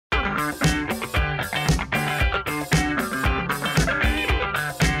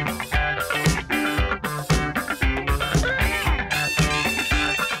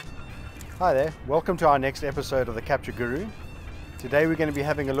Hi there, welcome to our next episode of the Capture Guru. Today we're going to be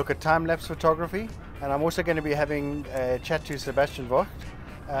having a look at time-lapse photography, and I'm also going to be having a chat to Sebastian Vogt.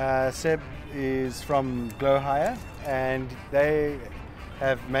 Seb is from Glowhire, and they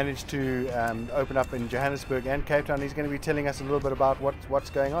have managed to open up in Johannesburg and Cape Town. He's going to be telling us a little bit about what's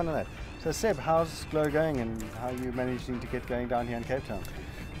going on in that. So Seb, how's Glow going and how are you managing to get going down here in Cape Town?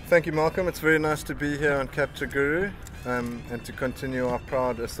 Thank you, Malcolm. It's very nice to be here on Capture Guru and to continue our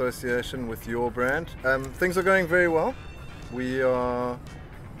proud association with your brand. Things are going very well. We are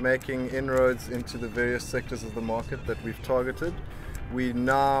making inroads into the various sectors of the market that we've targeted. We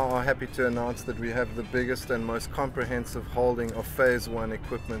now are happy to announce that we have the biggest and most comprehensive holding of Phase 1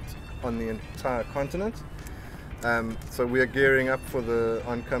 equipment on the entire continent. So we are gearing up for the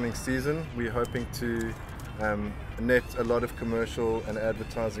oncoming season. We're hoping to net a lot of commercial and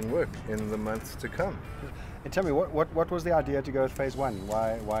advertising work in the months to come. And tell me, what was the idea to go with Phase 1?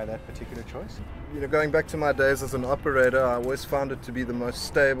 Why that particular choice? You know, going back to my days as an operator, I always found it to be the most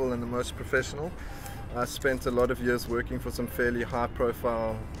stable and the most professional. I spent a lot of years working for some fairly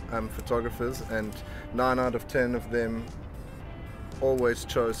high-profile photographers, and 9 out of 10 of them always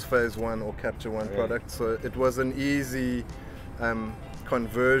chose Phase 1 or Capture 1 product. So it was an easy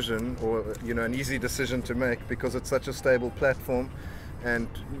conversion, or an easy decision to make, because it's such a stable platform. And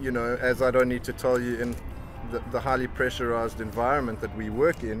as I don't need to tell you, in the highly pressurized environment that we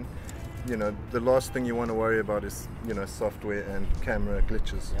work in, the last thing you want to worry about is software and camera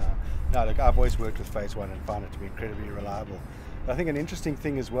glitches. Yeah. No, look, I've always worked with Phase 1 and found it to be incredibly reliable. I think an interesting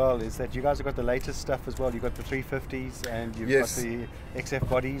thing as well is that you guys have got the latest stuff as well. You've got the 350s and you've got the XF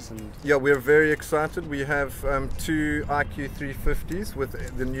bodies. And yeah, we're very excited. We have 2 IQ 350s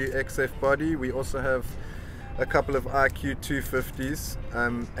with the new XF body. We also have a couple of IQ 250s,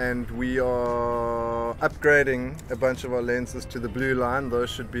 and we are upgrading a bunch of our lenses to the blue line. Those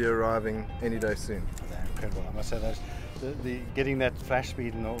should be arriving any day soon. They're incredible. I must say those. Getting that flash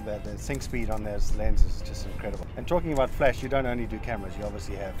speed and all that, the sync speed on those lenses is just incredible. And talking about flash, you don't only do cameras, you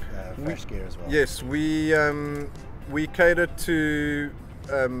obviously have flash gear as well. Yes, we cater to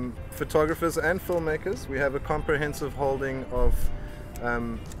photographers and filmmakers. We have a comprehensive holding of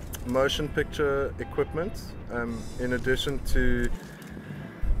motion picture equipment, in addition to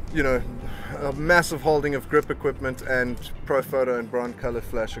a massive holding of grip equipment and pro photo and brown color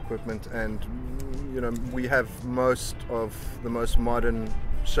flash equipment, and we have most of the most modern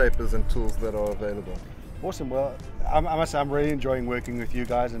shapers and tools that are available. Awesome. Well, I must say I'm really enjoying working with you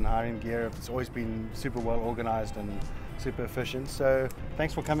guys and hiring gear. It's always been super well organized and super efficient. So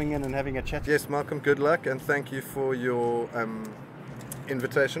thanks for coming in and having a chat. Yes, Malcolm, good luck, and thank you for your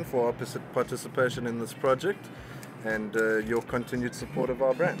invitation for our participation in this project and your continued support of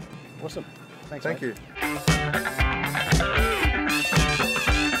our brand. Awesome. Thanks. Thank you.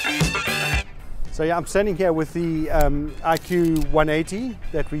 So yeah, I'm standing here with the IQ 180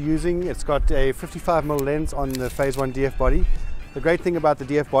 that we're using. It's got a 55mm lens on the Phase 1 DF body. The great thing about the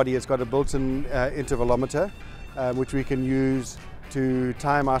DF body, it's got a built-in intervalometer, which we can use to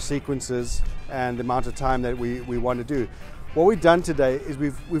time our sequences and the amount of time that we want to do. What we've done today is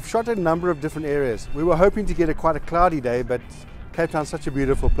we've shot a number of different areas. We were hoping to get quite a cloudy day, but Cape Town's such a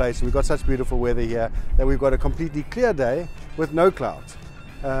beautiful place, and we've got such beautiful weather here that we've got a completely clear day with no clouds.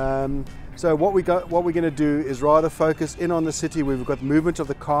 So what we're going to do is rather focus in on the city where we've got movement of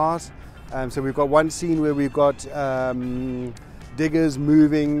the cars. So we've got one scene where we've got diggers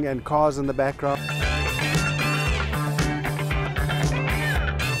moving and cars in the background.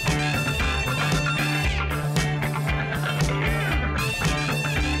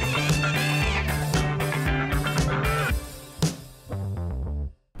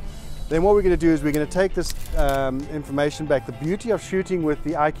 Then what we're going to do is we're going to take this information back. The beauty of shooting with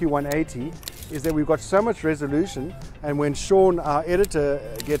the IQ 180 is that we've got so much resolution, and when Sean, our editor,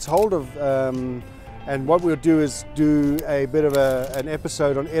 gets hold of, and what we'll do is do a bit of an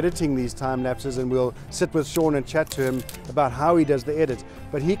episode on editing these time lapses, and we'll sit with Sean and chat to him about how he does the edit.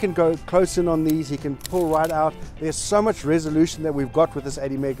 But he can go close in on these, he can pull right out. There's so much resolution that we've got with this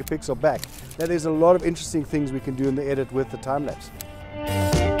 80 megapixel back that there's a lot of interesting things we can do in the edit with the time lapse.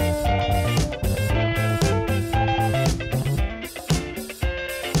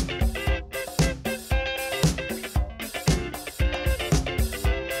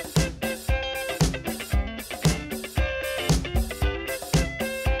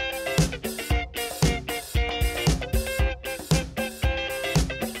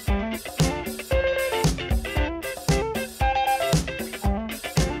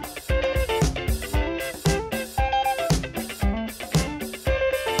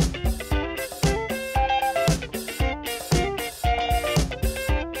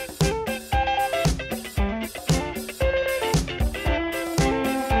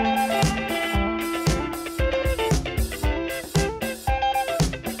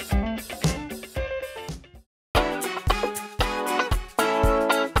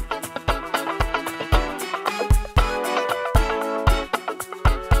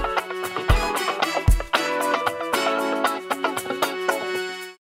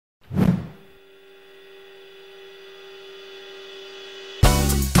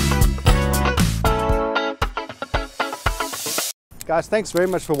 Guys, thanks very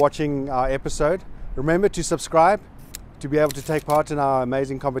much for watching our episode. Remember to subscribe to be able to take part in our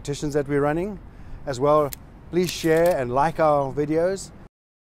amazing competitions that we're running. As well, please share and like our videos.